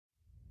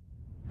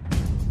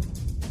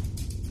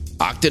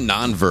Octa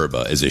Non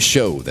Verba is a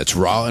show that's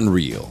raw and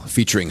real,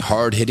 featuring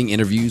hard-hitting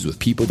interviews with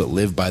people that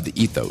live by the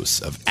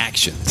ethos of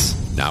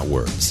actions, not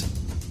words.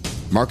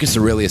 Marcus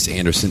Aurelius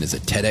Anderson is a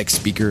TEDx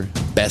speaker,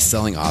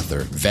 best-selling author,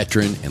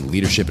 veteran, and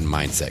leadership and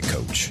mindset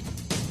coach.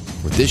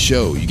 With this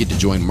show, you get to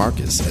join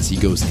Marcus as he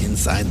goes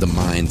inside the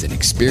minds and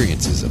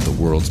experiences of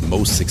the world's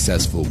most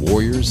successful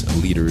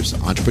warriors, leaders,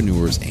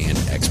 entrepreneurs, and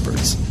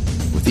experts.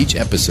 With each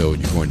episode,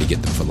 you're going to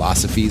get the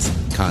philosophies,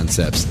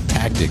 concepts,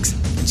 tactics,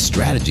 and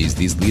strategies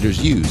these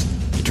leaders use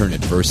to turn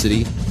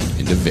adversity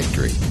into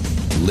victory.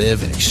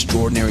 Live an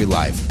extraordinary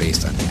life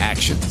based on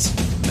actions,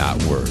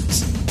 not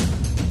words.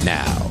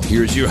 Now,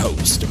 here's your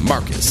host,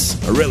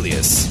 Marcus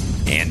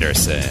Aurelius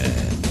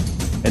Anderson.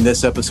 In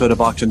this episode of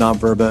Octa Non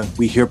Verba,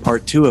 we hear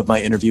part 2 of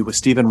my interview with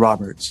Stephen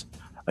Roberts,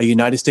 a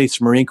United States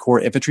Marine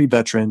Corps infantry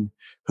veteran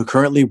who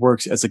currently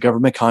works as a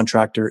government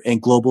contractor in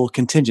global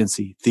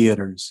contingency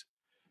theaters.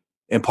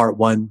 In part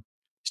 1,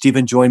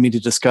 Stephen joined me to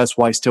discuss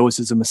why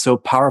Stoicism is so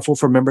powerful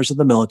for members of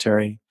the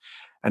military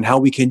and how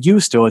we can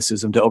use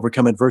Stoicism to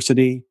overcome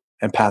adversity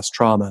and past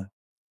trauma.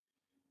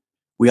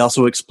 We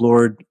also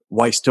explored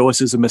why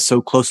Stoicism is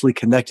so closely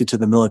connected to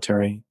the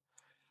military,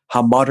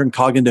 how modern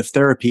cognitive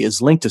therapy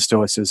is linked to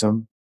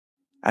Stoicism,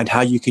 and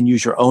how you can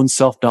use your own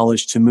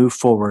self-knowledge to move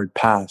forward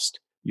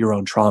past your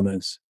own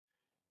traumas.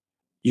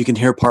 You can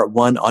hear part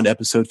 1 on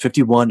episode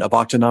 51 of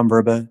Octa Non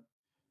Verba.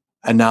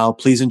 And now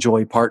please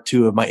enjoy part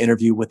 2 of my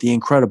interview with the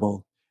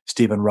incredible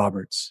Stephen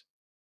Roberts.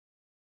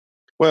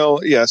 Well,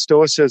 yeah,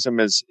 Stoicism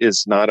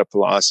is not a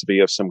philosophy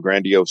of some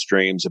grandiose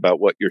dreams about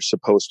what you're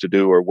supposed to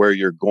do or where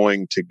you're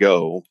going to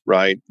go,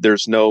 right?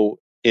 There's no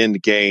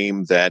end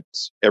game that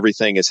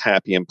everything is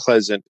happy and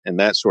pleasant and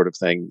that sort of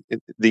thing.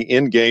 The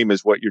end game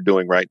is what you're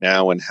doing right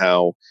now and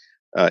how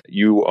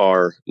you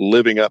are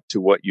living up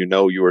to what you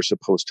know you are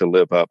supposed to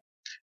live up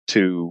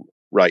to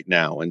right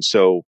now. And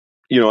so,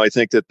 I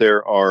think that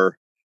there are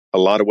a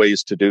lot of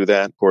ways to do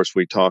that. Of course,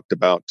 we talked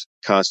about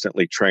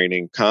constantly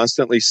training,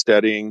 constantly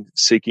studying,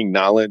 seeking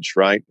knowledge,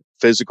 right?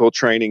 Physical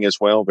training as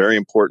well, very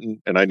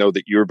important. And I know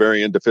that you're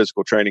very into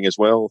physical training as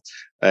well,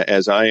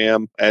 as I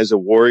am. As a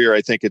warrior,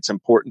 I think it's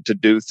important to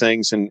do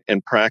things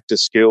and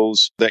practice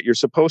skills that you're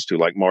supposed to,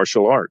 like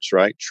martial arts,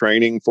 right?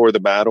 Training for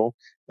the battle.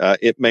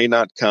 It may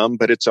not come,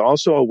 but it's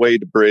also a way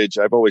to bridge.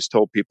 I've always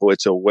told people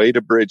it's a way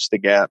to bridge the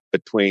gap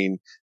between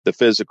the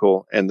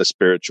physical and the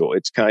spiritual.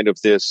 It's kind of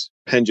this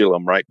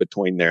pendulum right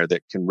between there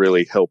that can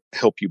really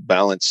help you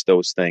balance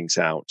those things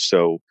out.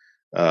 So,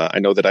 I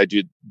know that I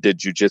did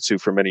jujitsu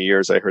for many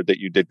years. I heard that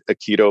you did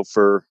Aikido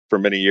for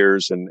many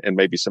years and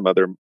maybe some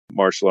other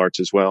martial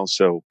arts as well.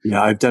 So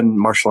yeah, I've done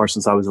martial arts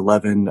since I was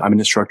 11. I'm an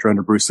instructor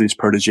under Bruce Lee's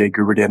protege,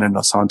 Gurudana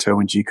Nosanto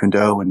and Jeet Kune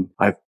Do, and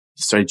I've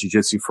studied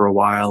jujitsu for a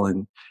while.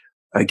 And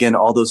again,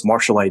 all those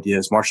martial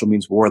ideas, martial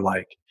means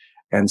warlike.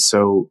 And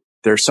so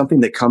there's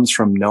something that comes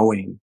from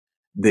knowing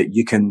that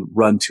you can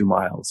run 2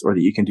 miles or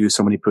that you can do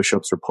so many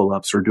push-ups or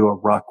pull-ups or do a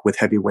ruck with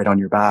heavy weight on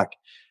your back.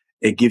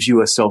 It gives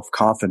you a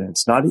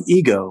self-confidence, not an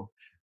ego,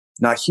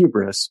 not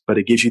hubris, but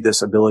it gives you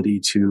this ability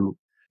to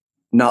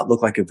not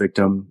look like a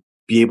victim,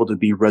 be able to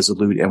be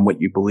resolute in what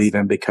you believe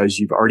in because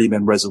you've already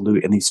been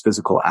resolute in these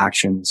physical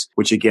actions,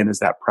 which again is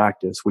that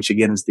practice, which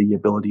again is the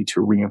ability to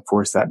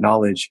reinforce that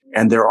knowledge.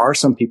 And there are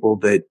some people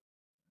that,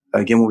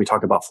 again, when we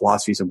talk about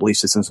philosophies and belief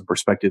systems and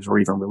perspectives or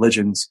even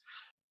religions,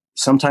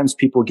 sometimes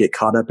people get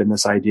caught up in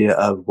this idea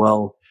of,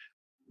 well,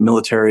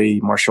 military,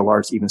 martial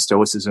arts, even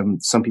Stoicism.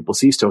 Some people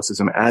see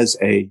Stoicism as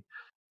a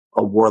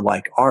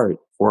warlike art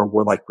or a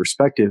warlike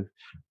perspective.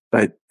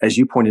 But as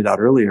you pointed out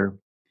earlier,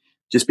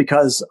 just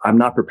because I'm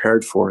not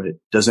prepared for it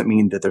doesn't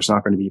mean that there's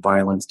not going to be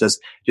violence.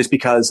 Just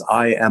because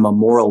I am a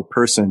moral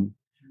person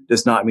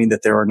does not mean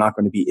that there are not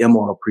going to be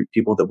immoral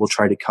people that will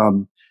try to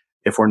come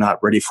if we're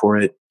not ready for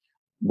it.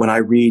 When I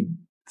read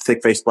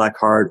Thick-Faced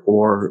Blackheart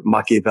or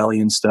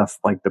Machiavellian stuff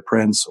like The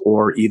Prince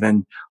or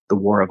even The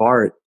Art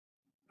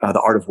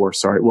of War,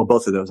 well,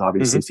 both of those,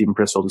 obviously, Stephen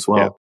Pressfield as well.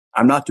 Yeah.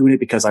 I'm not doing it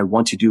because I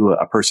want to do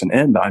a person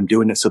in, but I'm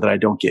doing it so that I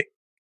don't get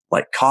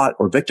caught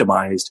or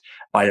victimized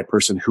by a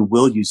person who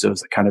will use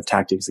those kind of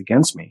tactics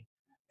against me.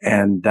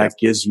 And that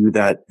gives you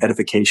that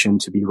edification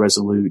to be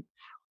resolute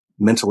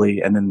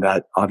mentally. And then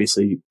that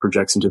obviously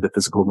projects into the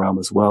physical realm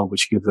as well,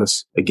 which gives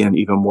us, again,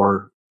 even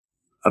more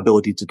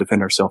ability to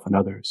defend ourselves and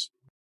others.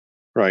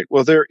 Right.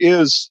 Well, there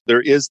is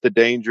the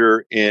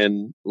danger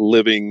in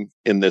living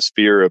in this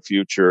fear of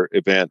future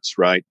events,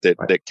 right?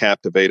 That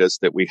captivate us,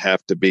 that we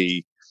have to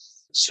be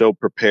so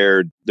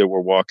prepared that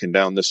we're walking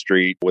down the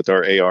street with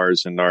our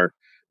ARs and our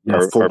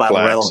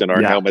flaks and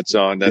our helmets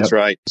on. That's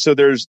right. So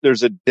there's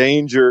a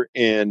danger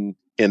in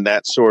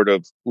that sort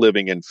of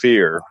living in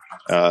fear,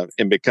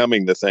 in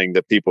becoming the thing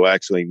that people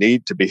actually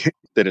need to be,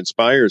 that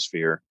inspires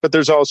fear. But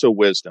there's also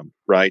wisdom,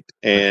 right?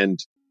 And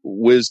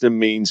wisdom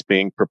means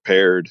being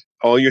prepared.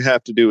 All you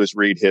have to do is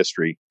read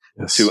history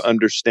to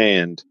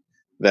understand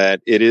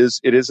that it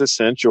is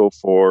essential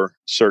for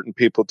certain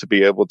people to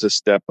be able to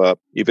step up,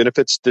 even if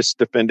it's just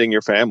defending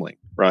your family,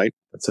 right?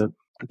 That's it.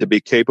 To be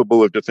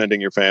capable of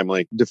defending your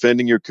family,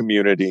 defending your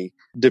community,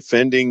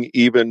 defending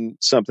even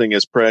something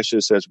as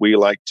precious as we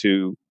like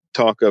to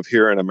talk of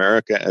here in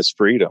America as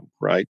freedom,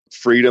 right?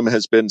 Freedom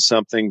has been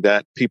something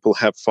that people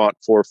have fought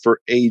for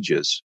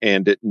ages,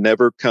 and it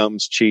never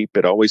comes cheap.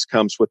 It always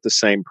comes with the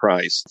same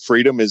price.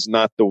 Freedom is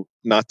not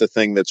the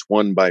thing that's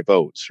won by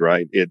votes,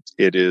 right?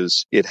 It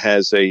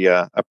has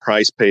a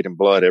price paid in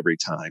blood every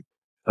time.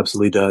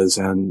 Absolutely does.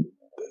 And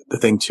the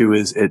thing too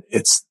is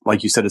it's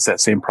like you said, it's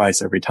that same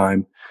price every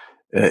time.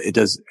 It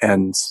does.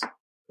 And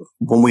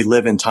when we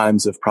live in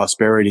times of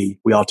prosperity,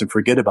 we often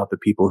forget about the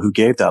people who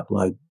gave that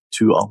blood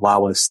to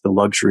allow us the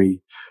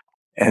luxury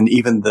and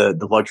even the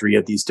luxury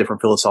of these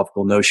different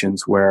philosophical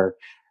notions where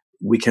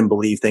we can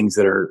believe things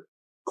that are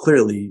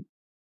clearly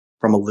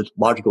from a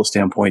logical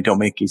standpoint don't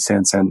make any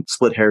sense, and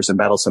split hairs and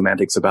battle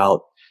semantics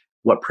about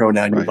what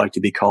pronoun you'd like to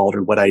be called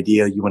or what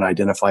idea you want to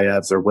identify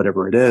as or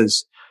whatever it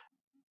is.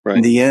 Right.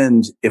 In the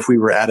end, if we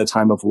were at a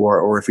time of war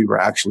or if we were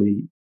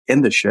actually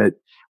in the shit,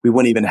 we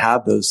wouldn't even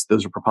have those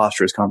are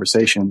preposterous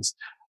conversations.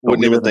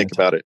 Wouldn't even think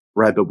about it.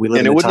 Right. But we live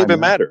in a time. And it wouldn't even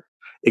matter.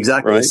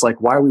 Exactly. Right? It's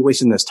like, why are we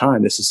wasting this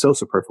time? This is so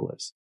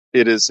superfluous.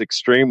 It is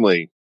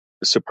extremely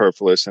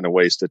superfluous and a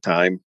waste of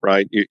time,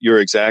 right? You're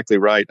exactly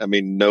right. I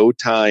mean, no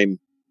time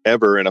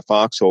ever in a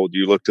foxhole do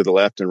you look to the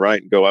left and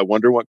right and go, I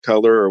wonder what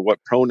color or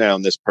what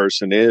pronoun this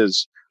person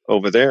is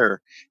over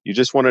there. You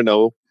just want to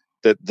know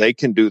that they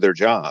can do their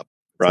job,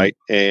 right?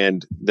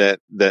 And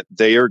that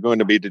they are going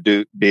to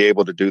be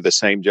able to do the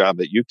same job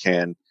that you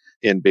can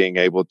in being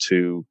able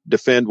to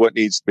defend what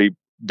needs to be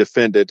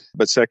defended,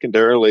 but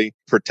secondarily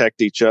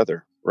protect each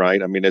other.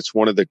 Right. I mean, it's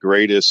one of the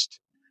greatest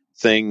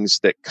things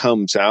that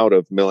comes out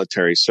of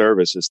military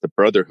service is the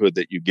brotherhood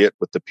that you get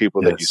with the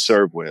people that you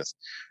serve with.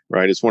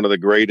 Right. It's one of the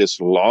greatest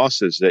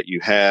losses that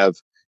you have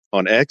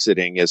on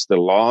exiting is the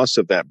loss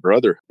of that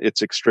brother.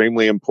 It's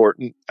extremely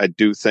important. I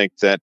do think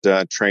that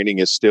training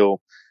is still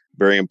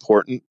very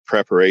important.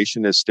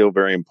 Preparation is still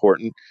very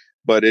important,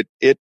 but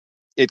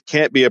it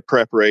can't be a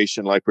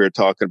preparation like we were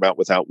talking about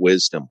without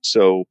wisdom.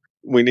 So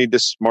we need to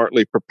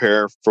smartly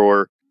prepare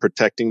for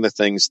protecting the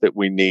things that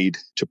we need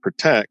to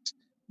protect,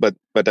 but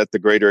at the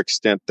greater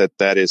extent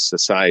that is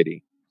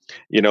society.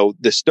 You know,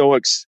 the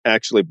Stoics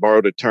actually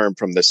borrowed a term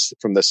from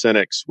the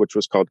Cynics, which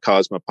was called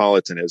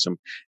cosmopolitanism.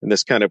 And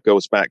this kind of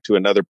goes back to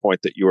another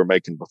point that you were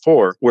making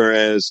before,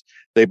 whereas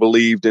they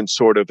believed in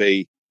sort of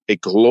a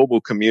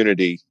global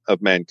community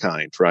of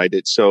mankind, right?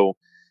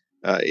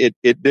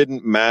 It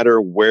didn't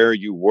matter where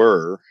you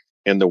were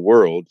in the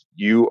world,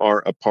 you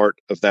are a part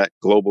of that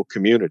global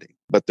community.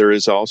 But there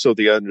is also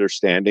the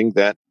understanding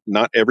that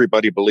not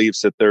everybody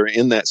believes that they're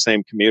in that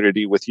same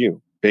community with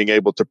you. Being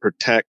able to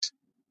protect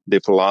the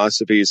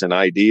philosophies and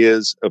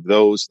ideas of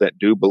those that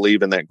do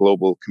believe in that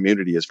global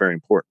community is very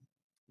important.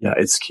 Yeah,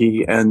 it's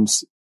key. And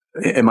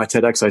in my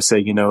TEDx, I say,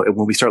 you know,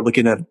 when we start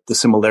looking at the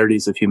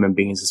similarities of human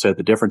beings instead of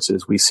the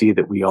differences, we see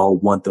that we all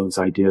want those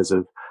ideas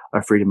of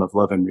freedom, of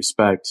love and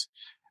respect,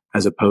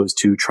 as opposed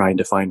to trying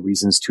to find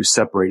reasons to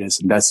separate us.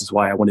 And that's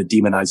why I want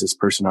to demonize this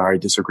person, or I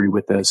disagree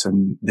with this.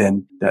 And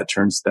then that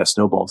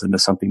snowballs into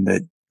something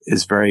that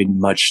is very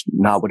much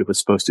not what it was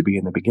supposed to be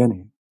in the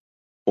beginning.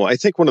 Well, I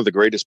think one of the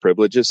greatest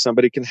privileges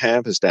somebody can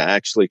have is to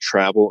actually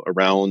travel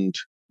around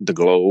the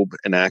globe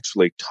and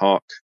actually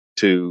talk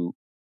to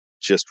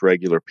just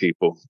regular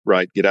people,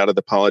 right? Get out of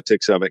the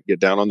politics of it, get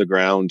down on the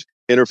ground,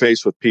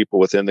 interface with people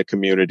within the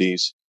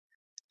communities.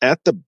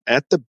 At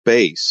the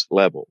base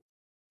level,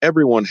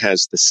 everyone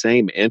has the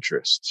same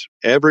interests.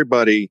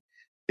 Everybody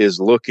is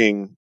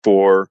looking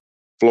for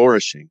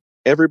flourishing.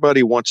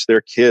 Everybody wants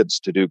their kids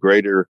to do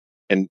greater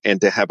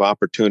and to have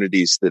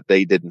opportunities that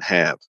they didn't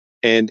have.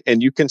 And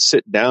you can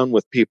sit down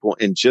with people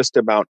in just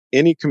about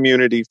any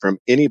community from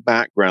any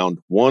background,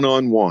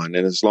 one-on-one.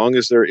 And as long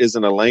as there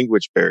isn't a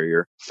language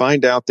barrier,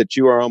 find out that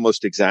you are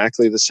almost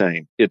exactly the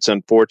same. It's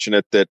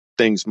unfortunate that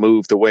things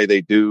move the way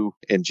they do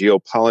and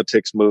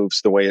geopolitics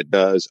moves the way it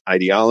does.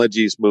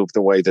 Ideologies move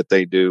the way that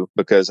they do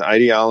because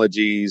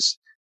ideologies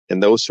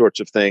and those sorts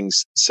of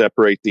things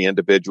separate the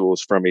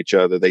individuals from each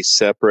other. They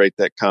separate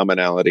that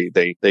commonality.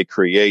 They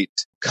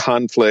create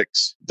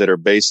conflicts that are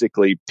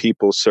basically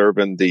people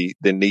serving the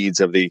needs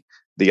of the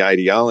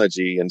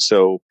ideology. And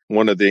so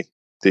one of the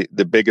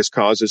biggest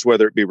causes,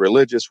 whether it be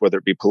religious, whether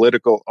it be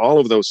political, all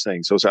of those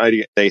things,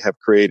 they have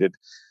created,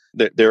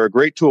 they're a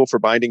great tool for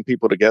binding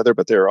people together,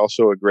 but they're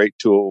also a great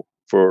tool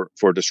for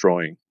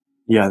destroying.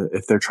 Yeah,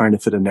 if they're trying to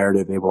fit a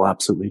narrative, they will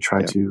absolutely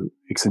try to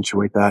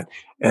accentuate that.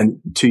 And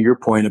to your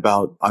point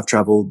about, I've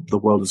traveled the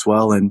world as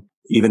well, and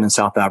even in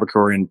South Africa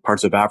or in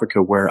parts of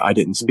Africa where I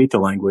didn't speak the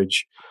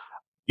language,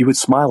 you would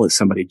smile at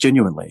somebody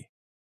genuinely,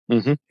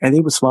 and they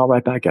would smile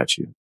right back at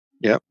you.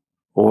 Yep.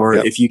 Or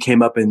if you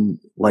came up and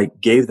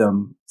gave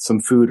them some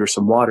food or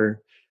some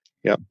water,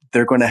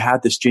 they're going to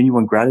have this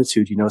genuine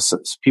gratitude. You know,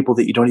 people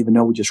that you don't even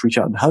know would just reach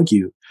out and hug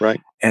you.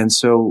 Right. And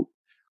so,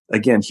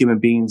 again, human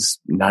beings,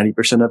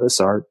 90% of us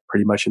are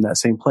pretty much in that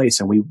same place.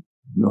 And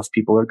most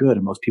people are good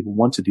and most people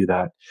want to do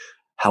that.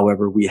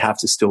 However, we have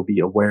to still be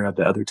aware of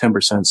the other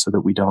 10% so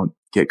that we don't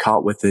get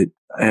caught with it.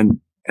 And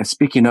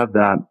speaking of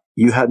that,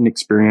 you had an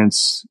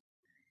experience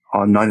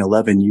on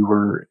 9/11. You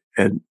were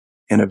in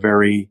a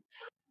very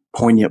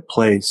poignant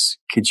place.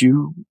 Could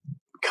you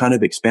kind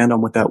of expand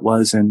on what that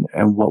was and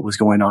what was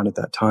going on at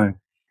that time?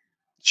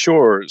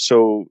 Sure.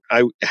 So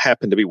I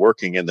happened to be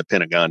working in the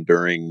Pentagon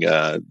during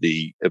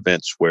the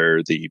events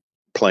where the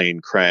plane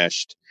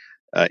crashed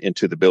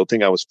into the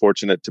building. I was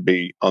fortunate to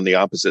be on the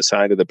opposite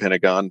side of the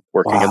Pentagon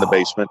working in the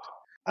basement.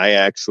 I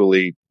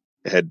actually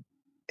had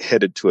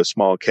headed to a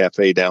small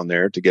cafe down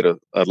there to get a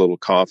little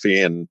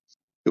coffee, and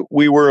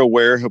we were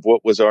aware of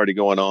what was already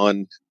going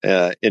on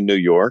in New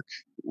York.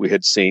 We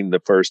had seen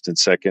the first and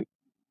second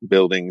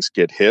buildings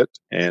get hit,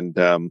 and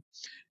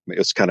it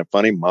was kind of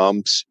funny.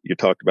 You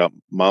talked about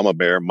Mama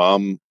Bear.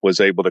 Mom was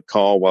able to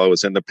call while I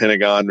was in the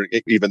Pentagon,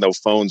 even though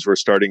phones were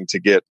starting to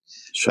get,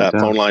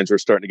 phone lines were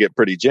starting to get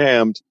pretty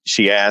jammed.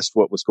 She asked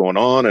what was going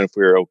on and if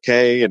we were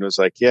okay. And it was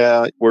like,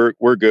 yeah,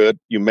 we're good.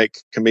 You make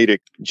comedic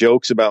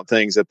jokes about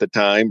things at the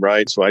time,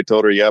 right? So I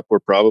told her, yep, we're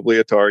probably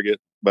a target,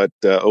 but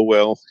oh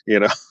well,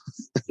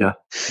 Yeah.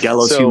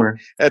 Gallows humor.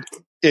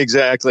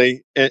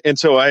 Exactly. And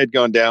so I had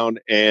gone down,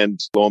 and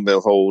lo and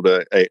behold,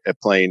 a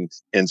plane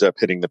ends up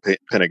hitting the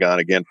Pentagon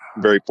again.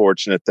 Very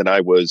fortunate that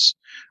I was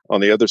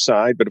on the other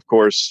side, but of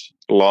course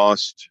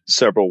lost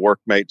several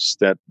workmates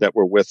that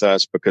were with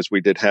us, because we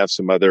did have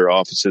some other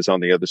offices on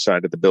the other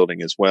side of the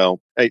building as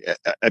well.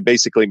 I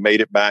basically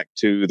made it back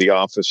to the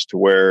office to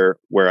where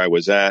I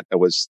was at. I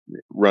was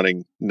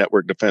running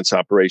network defense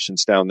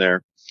operations down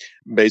there.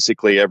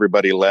 Basically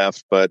everybody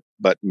left, but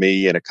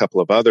me and a couple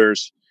of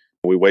others.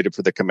 We waited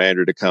for the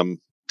commander to come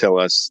tell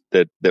us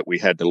that we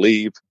had to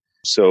leave.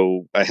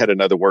 So I had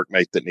another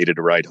workmate that needed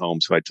a ride home,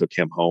 so I took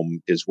him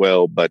home as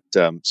well. But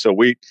I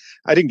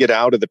didn't get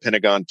out of the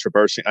Pentagon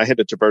traversing. I had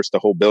to traverse the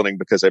whole building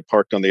because I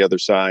parked on the other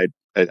side.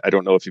 I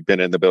don't know if you've been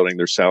in the building.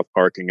 There's south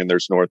parking and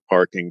there's north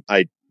parking.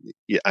 I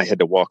had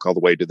to walk all the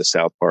way to the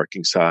south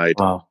parking side.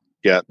 Wow.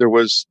 Yeah, there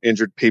was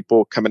injured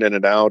people coming in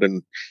and out,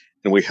 and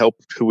we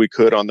helped who we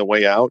could on the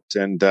way out.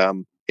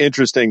 And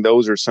interesting,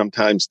 those are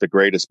sometimes the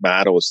greatest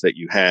battles that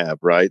you have,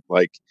 right?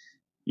 Like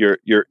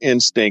your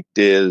instinct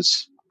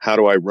is, how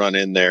do I run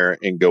in there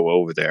and go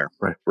over there?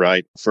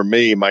 Right. For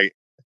me, my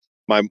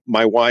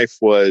wife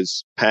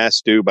was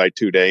past due by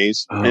 2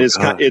 days. Oh,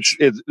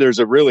 and there's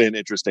an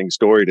interesting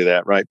story to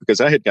that, right?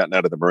 Because I had gotten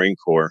out of the Marine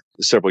Corps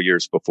several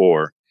years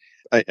before.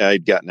 I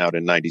had gotten out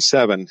in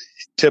 97.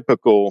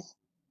 Typical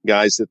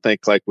guys that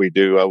think like we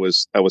do. I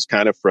was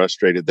kind of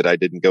frustrated that I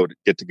didn't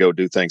get to go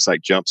do things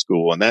like jump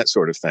school and that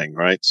sort of thing.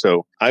 Right.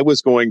 So I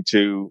was going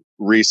to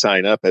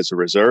re-sign up as a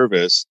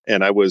reservist,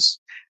 and I was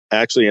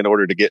actually, in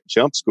order to get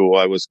jump school,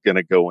 I was going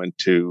to go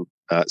into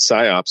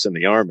PSYOPs in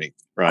the Army.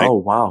 Right. Oh,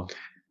 wow.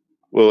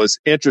 Well, it's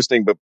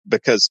interesting, but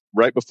because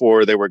right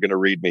before they were going to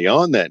read me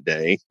on that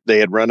day, they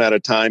had run out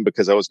of time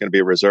because I was going to be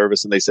a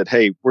reservist. And they said,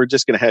 hey, we're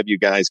just going to have you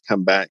guys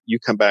come back. You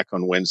come back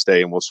on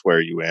Wednesday and we'll swear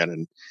you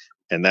in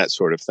and that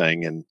sort of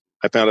thing. And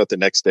I found out the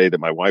next day that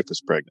my wife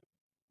was pregnant.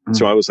 Mm.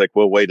 So I was like,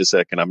 well, wait a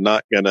second. I'm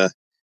not going to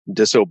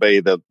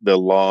disobey the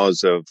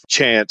laws of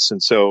chance.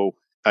 And so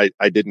I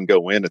didn't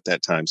go in at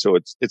that time. So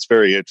it's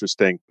very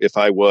interesting. If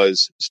I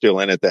was still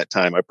in at that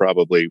time, I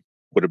probably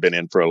would have been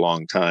in for a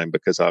long time,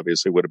 because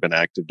obviously would have been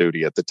active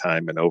duty at the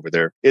time and over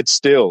there. It's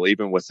still,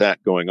 even with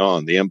that going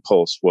on, the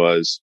impulse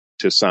was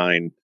to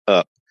sign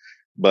up.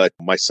 But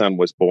my son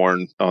was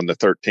born on the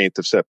 13th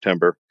of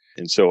September.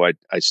 And so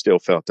I still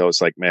felt, I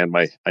was like, man,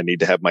 I need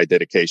to have my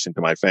dedication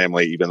to my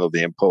family, even though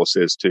the impulse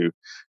is to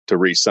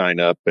re-sign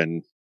up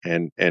and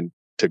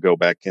to go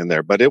back in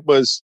there. But it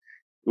was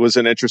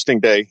an interesting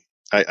day.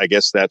 I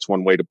guess that's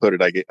one way to put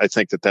it. I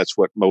think that's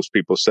what most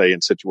people say in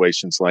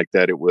situations like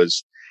that. It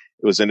was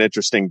an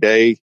interesting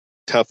day,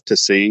 tough to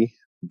see,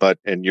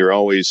 and you're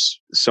always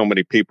so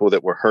many people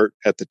that were hurt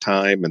at the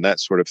time and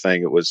that sort of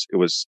thing. It was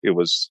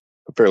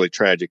a fairly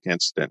tragic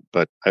incident,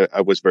 but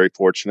I was very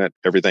fortunate.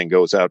 Everything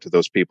goes out to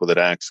those people that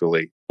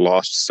actually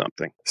lost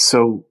something.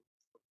 So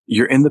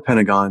you're in the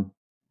Pentagon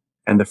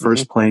and the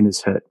first plane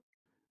is hit,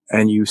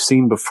 and you've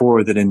seen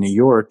before that in New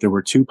York, there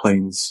were 2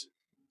 planes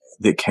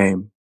that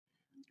came.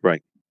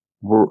 Right.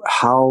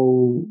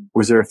 How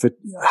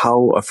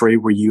afraid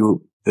were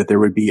you that there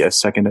would be a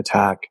second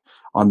attack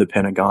on the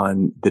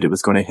Pentagon, that it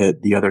was going to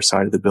hit the other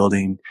side of the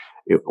building,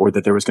 or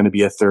that there was going to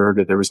be a third,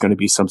 or there was going to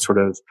be some sort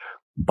of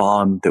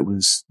bomb that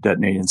was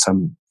detonated in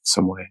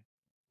some way?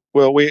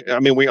 Well, we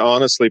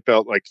honestly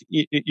felt like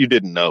you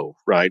didn't know,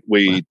 right?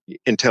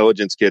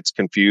 Intelligence gets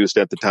confused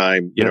at the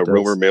time.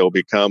 Rumor mill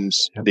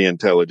becomes the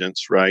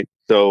intelligence, right?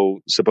 So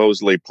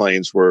supposedly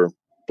planes were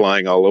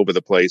flying all over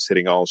the place,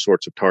 hitting all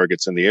sorts of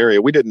targets in the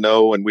area. We didn't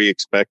know, and we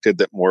expected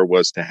that more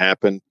was to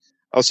happen.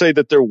 I'll say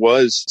that there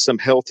was some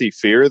healthy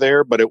fear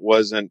there, but it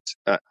wasn't,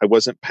 I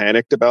wasn't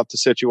panicked about the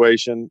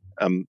situation.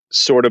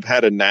 Sort of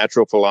had a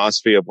natural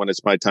philosophy of, when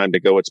it's my time to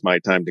go, it's my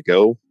time to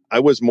go. I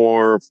was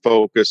more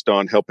focused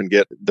on helping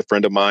get the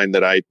friend of mine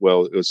that it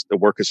was the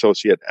work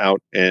associate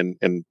out and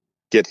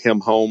get him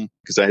home,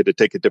 because I had to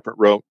take a different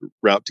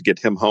route to get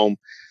him home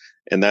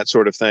and that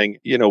sort of thing.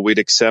 We'd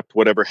accept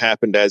whatever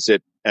happened as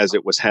it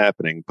was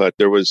happening, but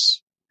there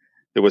was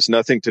There was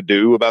nothing to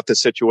do about the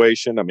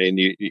situation. I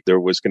mean, there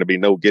was going to be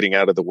no getting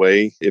out of the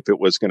way if it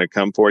was going to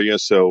come for you.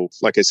 So,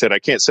 like I said, I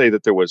can't say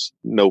that there was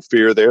no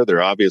fear there.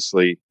 There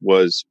obviously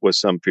was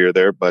some fear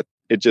there, but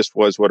it just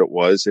was what it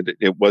was.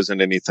 It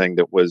wasn't anything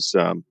that was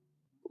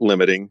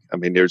limiting. I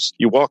mean,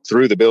 you walk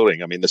through the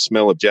building. I mean, the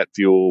smell of jet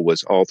fuel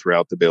was all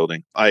throughout the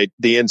building.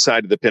 The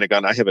inside of the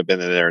Pentagon, I haven't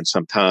been in there in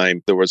some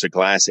time. There was a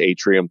glass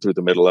atrium through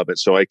the middle of it,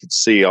 so I could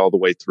see all the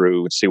way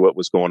through and see what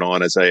was going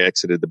on. As I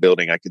exited the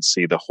building, I could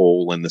see the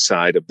hole in the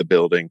side of the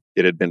building.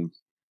 It had been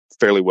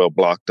fairly well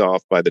blocked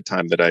off by the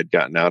time that I'd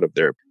gotten out of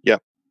there. Yeah,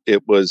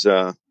 it was,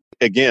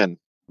 again,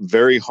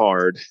 very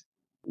hard.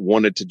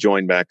 Wanted to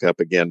join back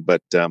up again,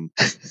 but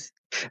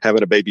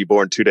having a baby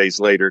born 2 days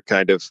later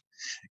kind of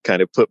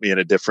put me in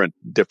a different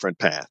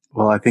path.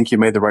 Well, I think you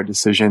made the right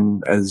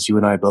decision. As you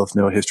and I both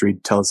know, history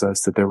tells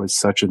us that there was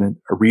such a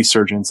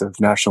resurgence of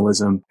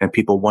nationalism and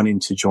people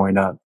wanting to join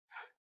up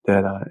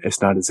that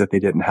it's not as if they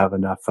didn't have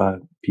enough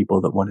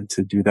people that wanted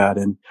to do that.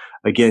 And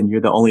again,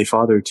 you're the only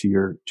father to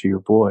your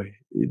boy.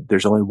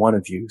 There's only one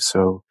of you,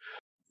 so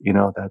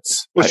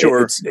that's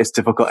sure. It's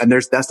difficult, and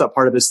that's not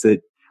part of this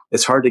that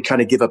it's hard to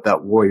kind of give up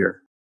that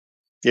warrior.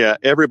 Yeah,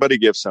 everybody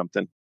gives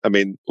something. I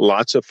mean,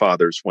 lots of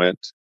fathers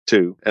went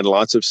too, and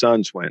lots of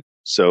sons went.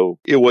 So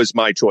it was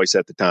my choice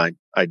at the time.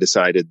 I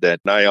decided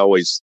that I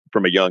always,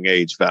 from a young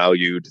age,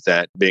 valued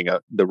that being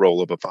the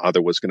role of a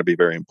father was going to be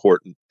very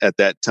important. At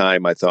that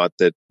time, I thought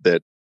that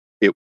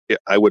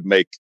I would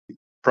make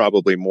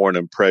probably more an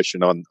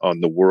impression on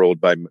the world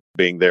by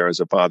being there as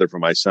a father for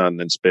my son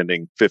than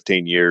spending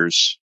 15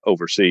 years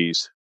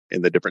overseas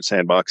in the different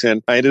sandbox.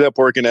 And I ended up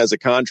working as a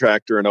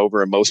contractor and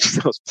over in most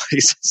of those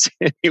places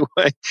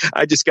anyway.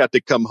 I just got to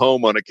come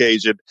home on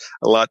occasion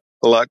a lot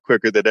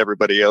quicker than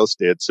everybody else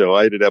did. So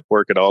I ended up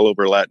working all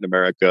over Latin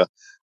America,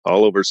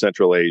 all over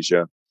Central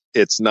Asia.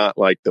 It's not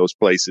like those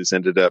places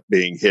ended up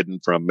being hidden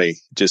from me.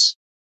 Just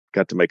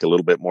got to make a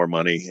little bit more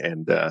money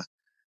and,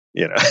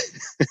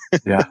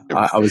 Yeah,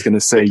 I was going to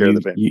say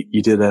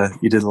you did a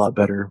lot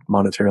better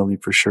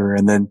monetarily for sure.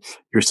 And then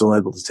you're still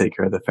able to take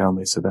care of the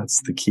family. So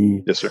that's the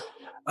key. Yes, sir.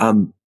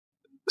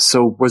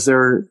 So was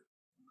there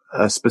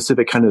a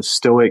specific kind of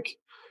stoic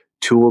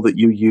tool that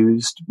you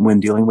used when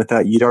dealing with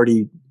that? You'd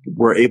already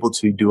were able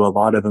to do a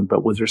lot of them,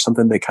 but was there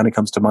something that kind of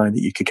comes to mind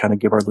that you could kind of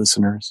give our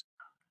listeners?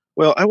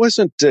 Well, I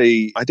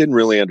didn't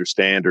really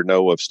understand or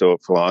know of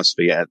Stoic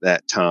philosophy at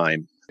that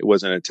time. It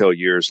wasn't until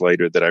years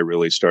later that I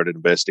really started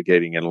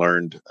investigating and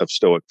learned of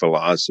Stoic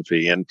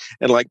philosophy. And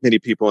like many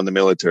people in the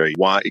military,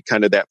 why,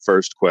 kind of that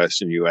first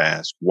question you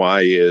ask,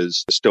 why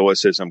is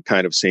Stoicism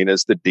kind of seen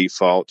as the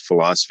default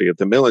philosophy of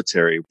the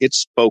military? It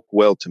spoke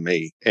well to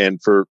me.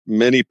 And for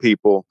many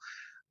people,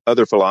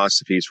 other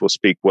philosophies will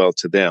speak well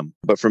to them.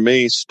 But for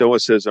me,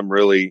 Stoicism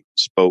really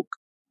spoke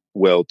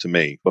well to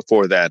me.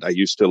 Before that, I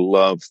used to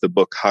love the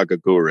book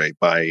Hagakure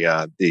by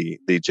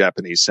the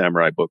Japanese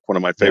samurai book, one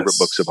of my favorite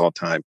books of all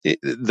time.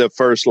 The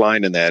first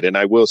line in that, and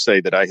I will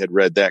say that I had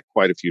read that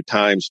quite a few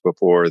times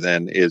before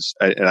then,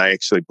 and I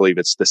actually believe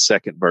it's the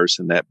second verse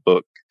in that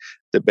book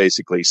that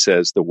basically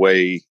says the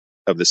way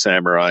of the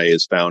samurai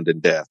is found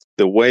in death.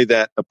 The way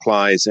that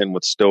applies in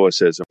with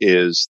Stoicism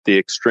is the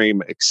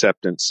extreme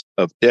acceptance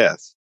of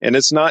death. And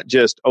it's not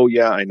just, oh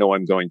yeah, I know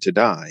I'm going to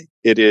die.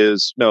 It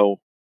is, no,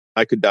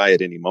 I could die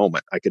at any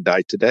moment. I could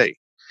die today.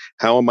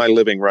 How am I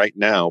living right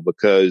now?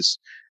 Because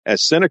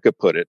as Seneca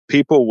put it,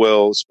 people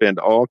will spend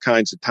all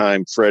kinds of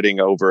time fretting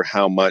over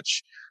how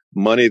much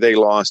money they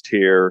lost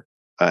here,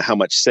 how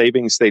much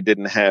savings they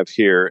didn't have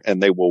here,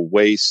 and they will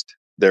waste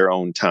their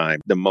own time,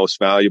 the most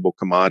valuable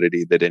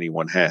commodity that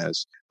anyone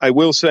has. I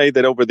will say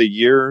that over the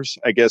years,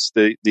 I guess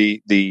the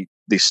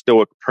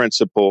Stoic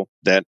principle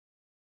that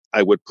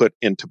I would put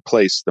into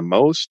place the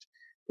most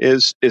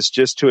is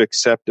just to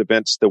accept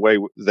events the way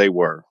they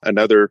were.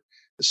 Another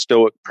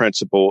Stoic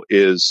principle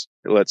is,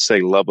 let's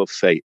say, love of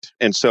fate.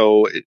 And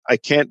so I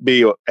can't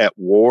be at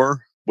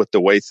war with the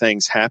way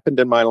things happened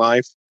in my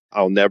life.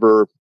 I'll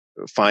never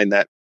find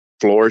that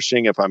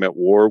flourishing if I'm at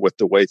war with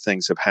the way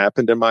things have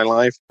happened in my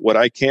life. What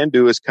I can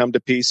do is come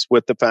to peace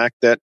with the fact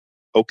that,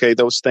 okay,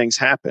 those things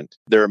happened.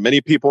 There are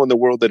many people in the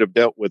world that have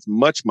dealt with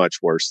much, much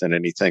worse than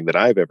anything that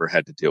I've ever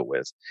had to deal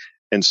with.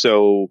 And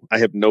so I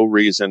have no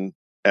reason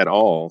at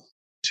all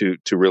to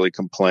really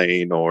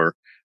complain or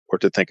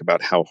to think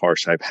about how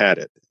harsh I've had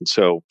it. And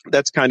so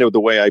that's kind of the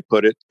way I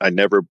put it. I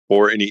never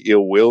bore any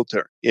ill will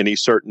to any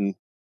certain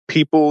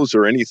peoples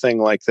or anything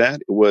like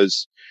that. It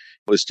was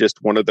just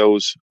one of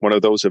those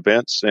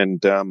events.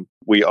 And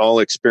we all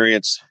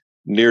experience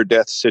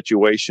near-death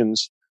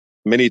situations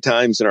many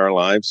times in our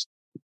lives.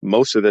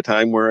 Most of the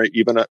time we're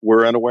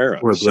unaware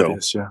of. We're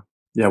oblivious, yeah.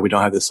 Yeah, we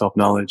don't have the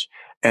self-knowledge.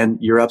 And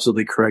you're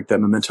absolutely correct, that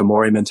memento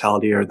mori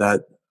mentality, or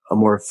that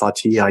amor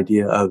fati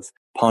idea of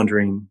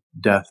pondering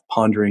death,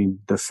 pondering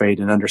the fate,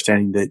 and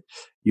understanding that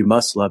you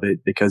must love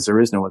it because there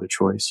is no other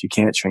choice. You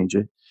can't change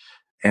it.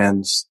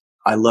 And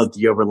I love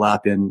the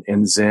overlap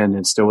in Zen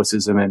and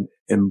Stoicism and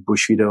in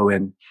Bushido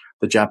and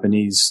the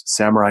Japanese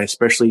samurai,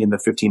 especially in the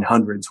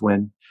 1500s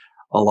when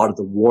a lot of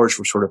the wars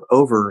were sort of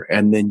over.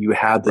 And then you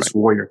had this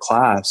warrior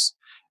class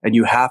And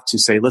you have to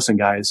say, listen,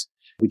 guys,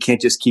 we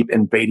can't just keep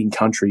invading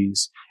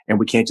countries and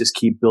we can't just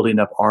keep building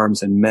up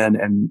arms and men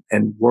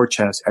and war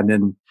chests and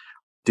then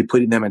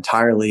depleting them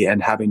entirely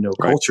and having no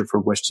culture for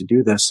which to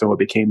do this. So it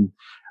became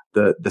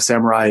the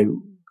samurai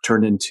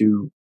turned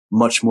into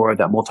much more of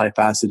that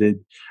multifaceted,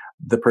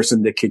 the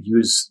person that could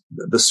use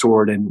the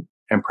sword and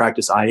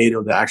practice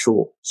Aikido, the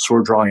actual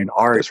sword drawing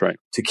art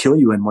to kill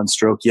you in one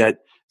stroke, yet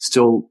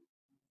still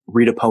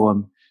read a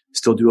poem,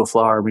 still do a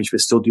flower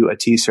arrangement, still do a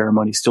tea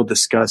ceremony, still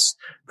discuss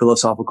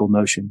philosophical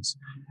notions.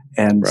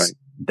 And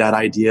that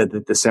idea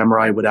that the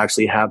samurai would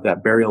actually have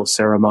that burial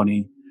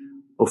ceremony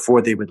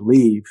before they would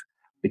leave,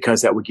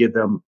 because that would give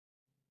them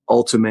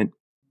ultimate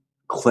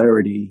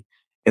clarity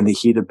in the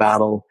heat of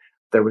battle.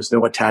 There was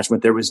no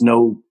attachment. There was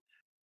no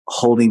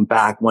holding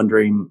back,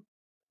 wondering,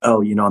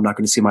 oh, I'm not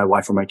going to see my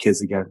wife or my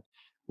kids again.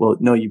 Well,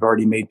 no, you've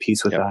already made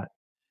peace with that.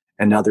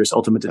 And now there's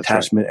ultimate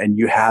detachment and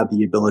you have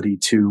the ability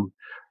to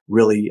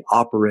really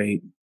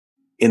operate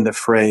in the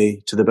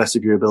fray to the best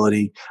of your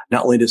ability,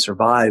 not only to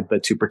survive,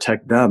 but to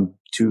protect them,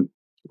 to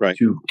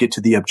get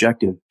to the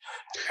objective.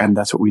 And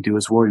that's what we do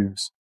as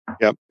warriors.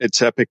 Yep.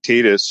 It's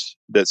Epictetus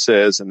that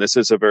says, and this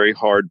is a very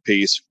hard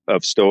piece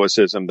of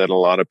Stoicism that a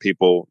lot of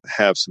people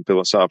have some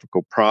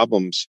philosophical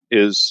problems,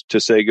 is to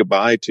say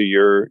goodbye to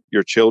your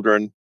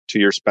children, to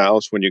your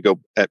spouse when you go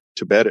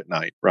to bed at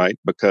night, right?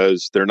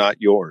 Because they're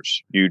not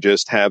yours. You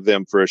just have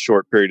them for a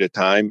short period of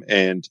time,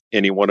 and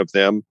any one of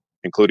them,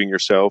 including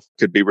yourself,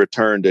 could be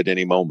returned at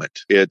any moment.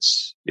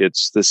 It's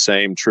the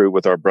same true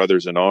with our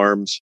brothers in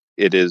arms.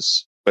 It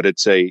is, but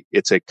it's a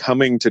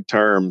coming to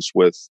terms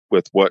with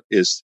what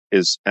is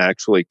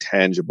actually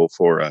tangible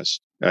for us.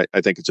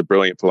 I think it's a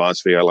brilliant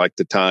philosophy. I like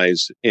the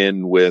ties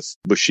in with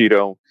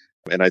Bushido.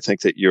 And I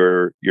think that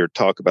your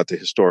talk about the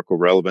historical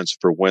relevance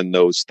for when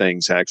those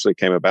things actually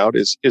came about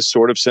is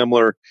sort of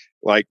similar,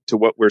 like to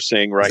what we're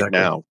seeing right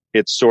now.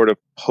 It's sort of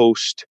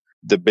post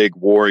the big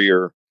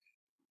warrior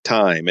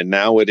time. And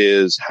now it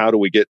is, how do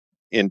we get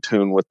in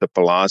tune with the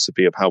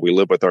philosophy of how we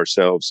live with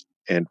ourselves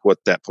and what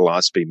that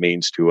philosophy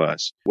means to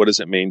us? What does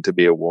it mean to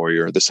be a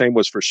warrior? The same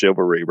was for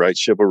chivalry, right?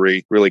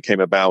 Chivalry really came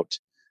about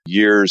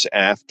years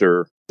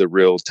after the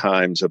real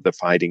times of the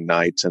fighting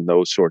knights and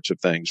those sorts of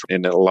things.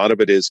 And a lot of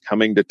it is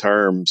coming to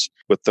terms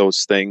with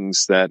those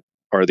things that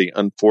are the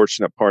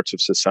unfortunate parts of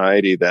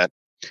society that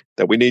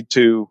we need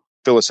to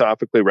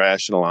philosophically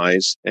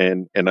rationalize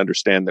and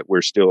understand that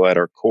we're still at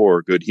our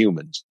core good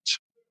humans.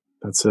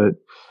 That's it.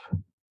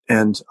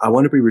 And I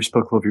want to be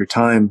respectful of your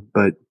time,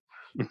 but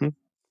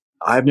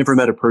I've never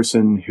met a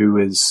person who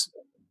has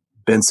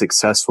been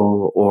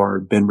successful or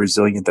been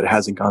resilient that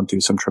hasn't gone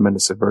through some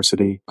tremendous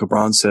adversity.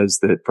 Gibran says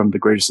that from the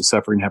greatest of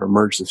suffering have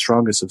emerged the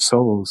strongest of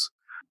souls.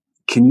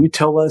 Can you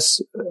tell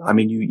us, I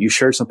mean, you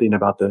shared something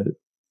about the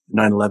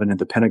 9/11 at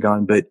the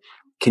Pentagon, but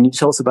can you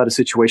tell us about a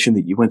situation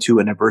that you went to,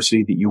 an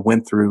adversity that you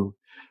went through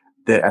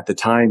that at the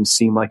time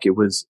seemed like it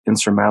was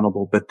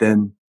insurmountable, but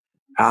then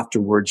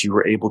afterwards you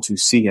were able to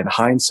see in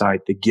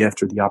hindsight the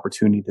gift or the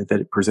opportunity that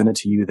it presented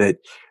to you that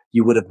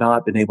you would have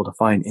not been able to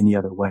find any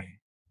other way?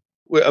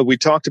 We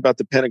talked about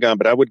the Pentagon,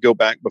 but I would go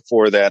back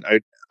before that.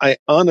 I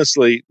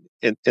honestly,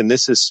 and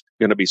this is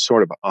going to be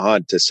sort of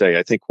odd to say,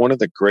 I think one of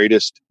the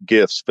greatest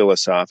gifts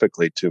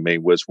philosophically to me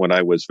was when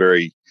I was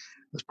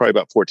probably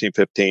about 14,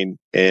 15,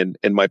 and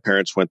my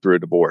parents went through a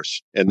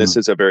divorce. And this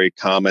is a very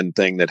common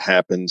thing that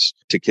happens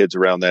to kids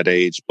around that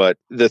age. But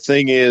the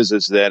thing is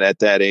that at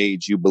that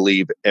age, you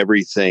believe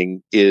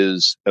everything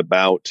is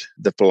about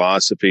the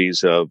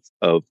philosophies of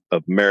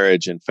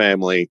marriage and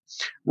family,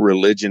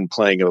 religion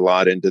playing a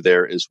lot into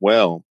there as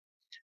well.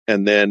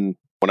 And then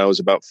when I was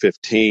about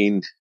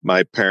 15,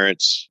 my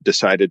parents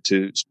decided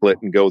to split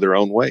and go their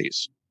own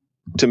ways.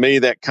 To me,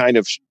 that kind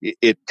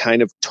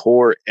of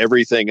tore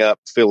everything up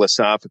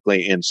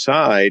philosophically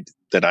inside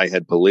that I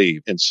had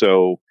believed. And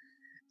so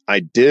I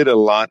did a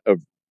lot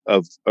of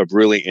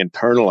really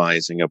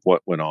internalizing of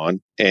what went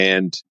on,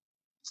 and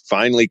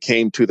finally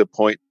came to the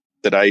point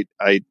that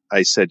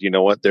I said, you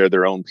know what, they're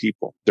their own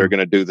people. They're going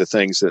to do the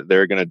things that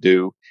they're going to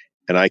do,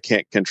 and I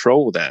can't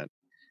control that.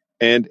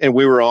 And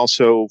we were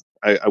also,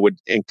 I would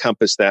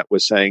encompass that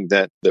with saying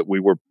that we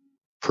were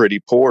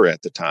pretty poor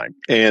at the time,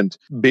 and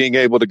being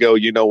able to go,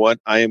 you know what,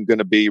 I am going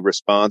to be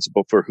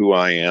responsible for who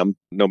I am.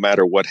 No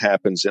matter what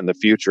happens in the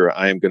future,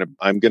 I'm going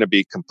to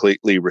be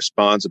completely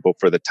responsible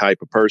for the type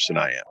of person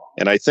I am.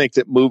 And I think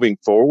that moving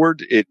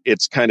forward,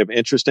 it's kind of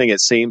interesting.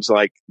 It seems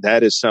like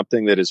that is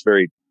something that is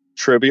very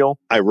trivial.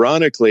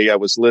 Ironically, I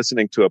was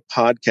listening to a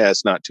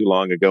podcast not too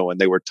long ago, and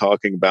they were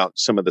talking about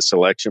some of the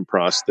selection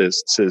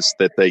processes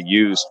that they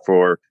used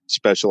for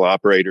special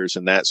operators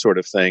and that sort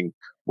of thing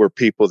were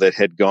people that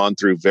had gone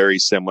through very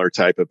similar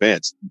type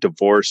events,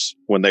 divorce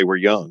when they were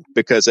young,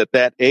 because at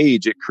that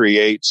age, it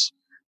creates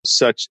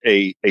such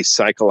a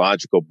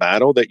psychological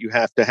battle that you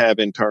have to have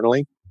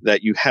internally,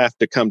 that you have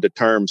to come to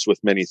terms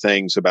with many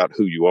things about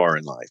who you are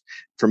in life.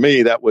 For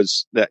me, that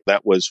was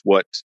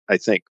what I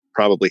think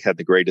probably had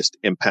the greatest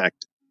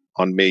impact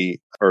on me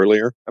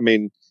earlier. I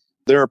mean,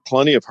 there are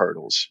plenty of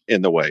hurdles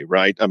in the way,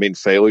 right? I mean,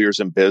 failures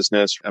in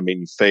business. I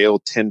mean, you fail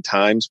 10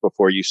 times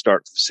before you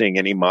start seeing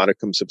any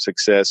modicums of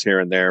success here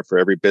and there. For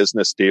every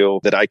business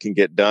deal that I can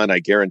get done, I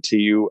guarantee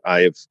you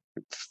I have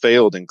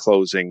failed in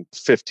closing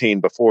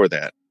 15 before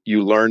that.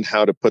 You learn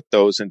how to put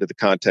those into the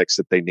context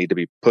that they need to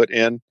be put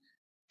in,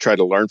 try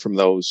to learn from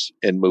those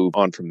and move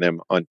on from them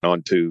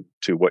on to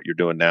what you're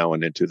doing now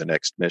and into the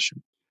next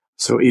mission.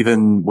 So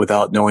even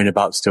without knowing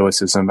about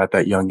Stoicism at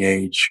that young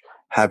age,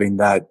 having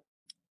that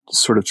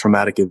sort of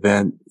traumatic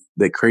event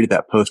that created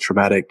that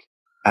post-traumatic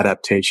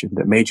adaptation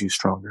that made you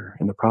stronger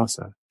in the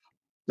process.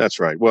 That's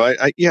right. Well,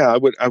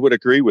 I would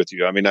agree with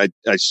you. I mean,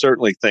 I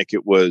certainly think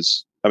it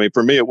was, I mean,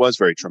 for me, it was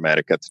very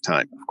traumatic at the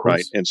time,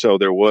 right? And so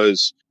there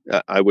was,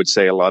 I would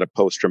say, a lot of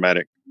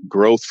post-traumatic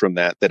growth from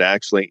that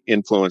actually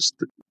influenced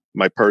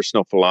my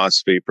personal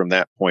philosophy from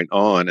that point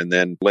on. And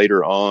then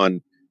later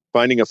on,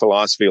 finding a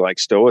philosophy like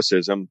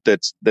Stoicism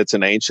that's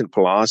an ancient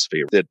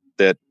philosophy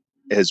that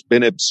has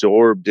been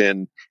absorbed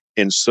in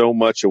so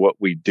much of what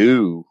we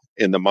do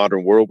in the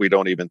modern world, we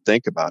don't even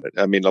think about it.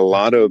 I mean, a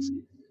lot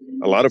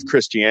of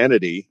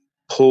Christianity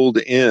pulled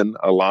in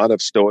a lot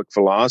of Stoic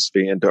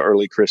philosophy into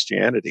early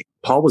Christianity.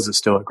 Paul was a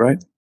Stoic,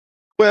 right?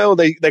 Well,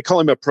 they call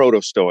him a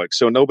proto-Stoic,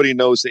 so nobody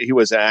knows that he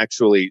was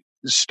actually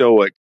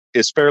Stoic.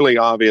 It's fairly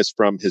obvious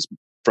from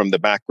the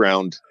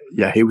background.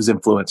 Yeah, he was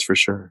influenced for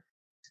sure.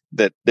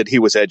 That he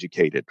was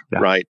educated,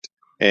 right?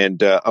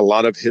 And a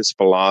lot of his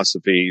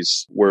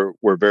philosophies were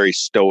very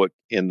Stoic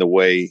in the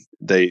way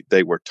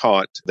they were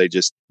taught. They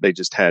just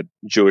had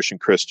Jewish and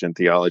Christian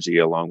theology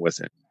along with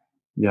it.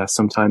 Yeah,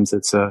 sometimes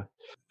it's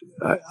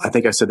I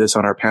think I said this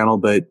on our panel,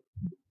 but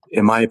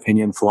in my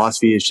opinion,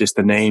 philosophy is just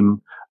the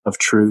name of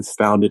truth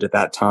founded at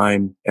that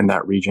time in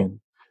that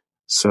region.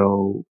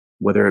 So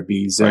whether it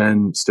be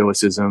Zen, right,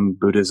 Stoicism,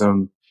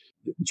 Buddhism,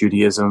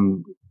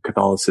 Judaism,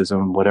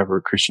 Catholicism, whatever,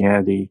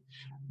 Christianity,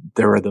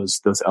 there are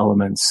those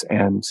elements.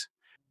 And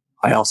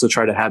I also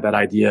try to have that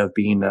idea of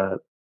being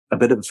a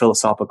bit of a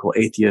philosophical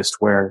atheist,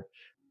 where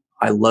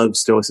I love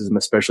Stoicism,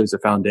 especially as a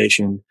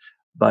foundation,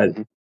 but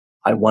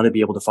I want to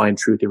be able to find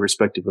truth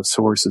irrespective of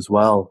source as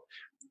well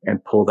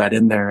and pull that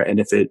in there. And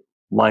if it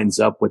lines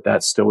up with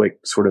that Stoic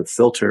sort of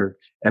filter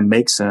and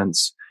makes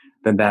sense,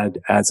 then that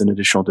adds an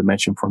additional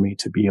dimension for me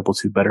to be able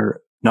to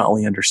better not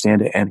only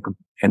understand it and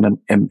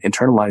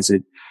internalize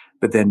it,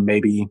 but then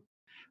maybe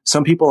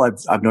some people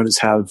I've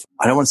noticed have,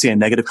 I don't want to say a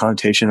negative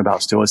connotation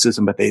about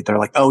Stoicism, but they're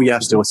like, oh yeah,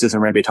 Stoicism,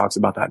 everybody talks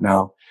about that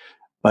now.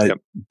 But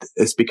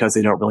it's because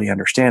they don't really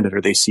understand it,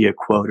 or they see a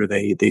quote, or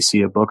they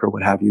see a book or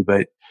what have you.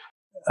 But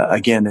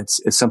again,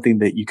 it's something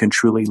that you can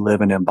truly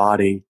live and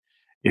embody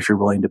if you're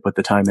willing to put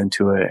the time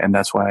into it. And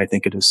that's why I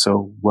think it is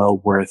so well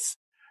worth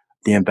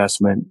the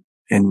investment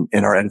in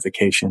our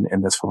edification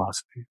in this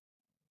philosophy.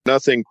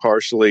 Nothing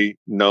partially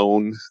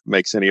known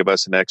makes any of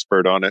us an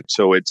expert on it.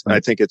 So I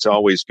think it's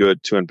always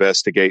good to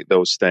investigate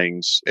those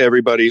things.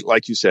 Everybody,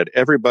 like you said,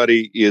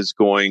 everybody is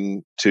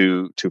going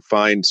to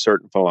find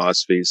certain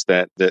philosophies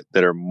that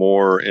are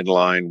more in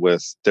line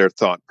with their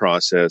thought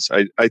process.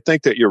 I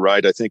think that you're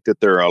right. I think that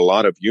there are a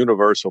lot of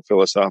universal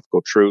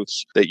philosophical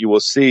truths that you will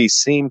see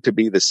seem to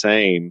be the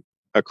same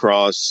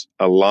across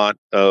a lot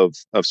of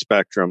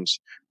spectrums.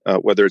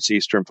 Whether it's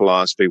Eastern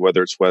philosophy,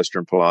 whether it's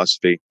Western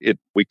philosophy,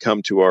 we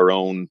come to our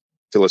own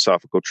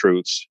philosophical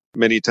truths.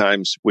 Many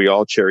times we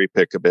all cherry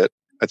pick a bit.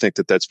 I think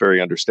that that's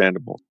very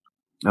understandable.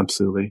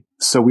 Absolutely.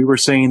 So we were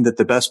saying that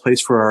the best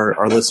place for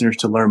our listeners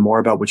to learn more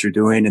about what you're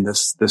doing in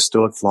this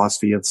Stoic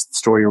philosophy of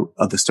story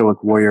of the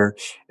Stoic Warrior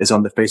is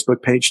on the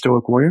Facebook page,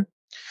 Stoic Warrior.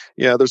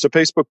 Yeah, there's a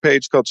Facebook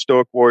page called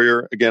Stoic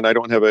Warrior. Again, I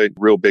don't have a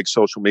real big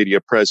social media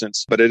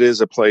presence, but it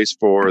is a place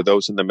for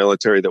those in the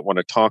military that want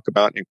to talk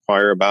about,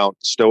 inquire about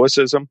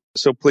Stoicism.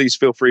 So please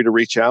feel free to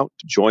reach out,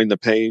 join the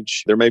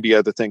page. There may be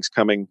other things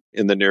coming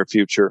in the near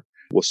future.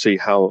 We'll see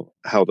how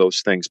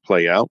those things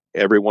play out.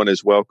 Everyone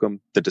is welcome.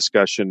 The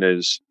discussion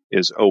is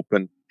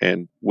open,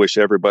 and wish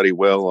everybody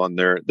well on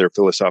their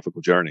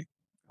philosophical journey.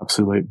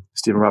 Absolutely.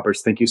 Stephen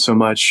Roberts, thank you so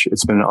much.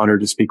 It's been an honor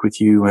to speak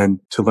with you and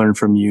to learn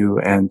from you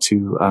and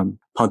to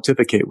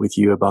pontificate with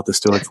you about the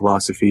Stoic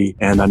philosophy.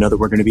 And I know that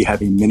we're going to be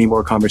having many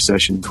more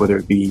conversations, whether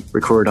it be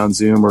recorded on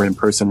Zoom or in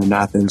person in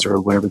Athens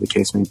or whatever the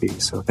case may be.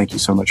 So thank you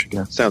so much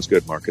again. Sounds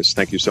good, Marcus.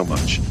 Thank you so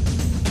much.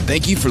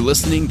 Thank you for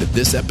listening to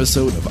this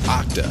episode of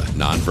Octa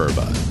Non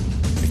Verba.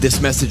 If this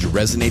message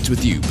resonates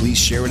with you, please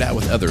share it out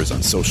with others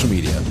on social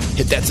media.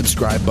 Hit that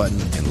subscribe button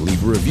and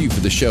leave a review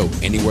for the show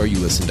anywhere you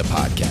listen to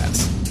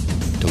podcasts.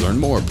 To learn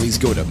more, please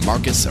go to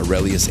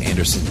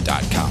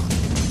MarcusAureliusAnderson.com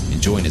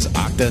and join his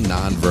Octa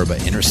Non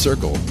Verba Inner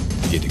Circle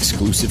to get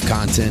exclusive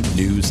content,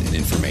 news, and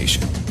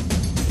information.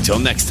 Until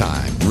next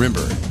time,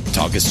 remember,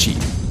 talk is cheap.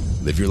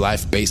 Live your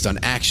life based on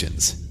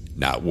actions,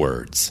 not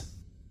words.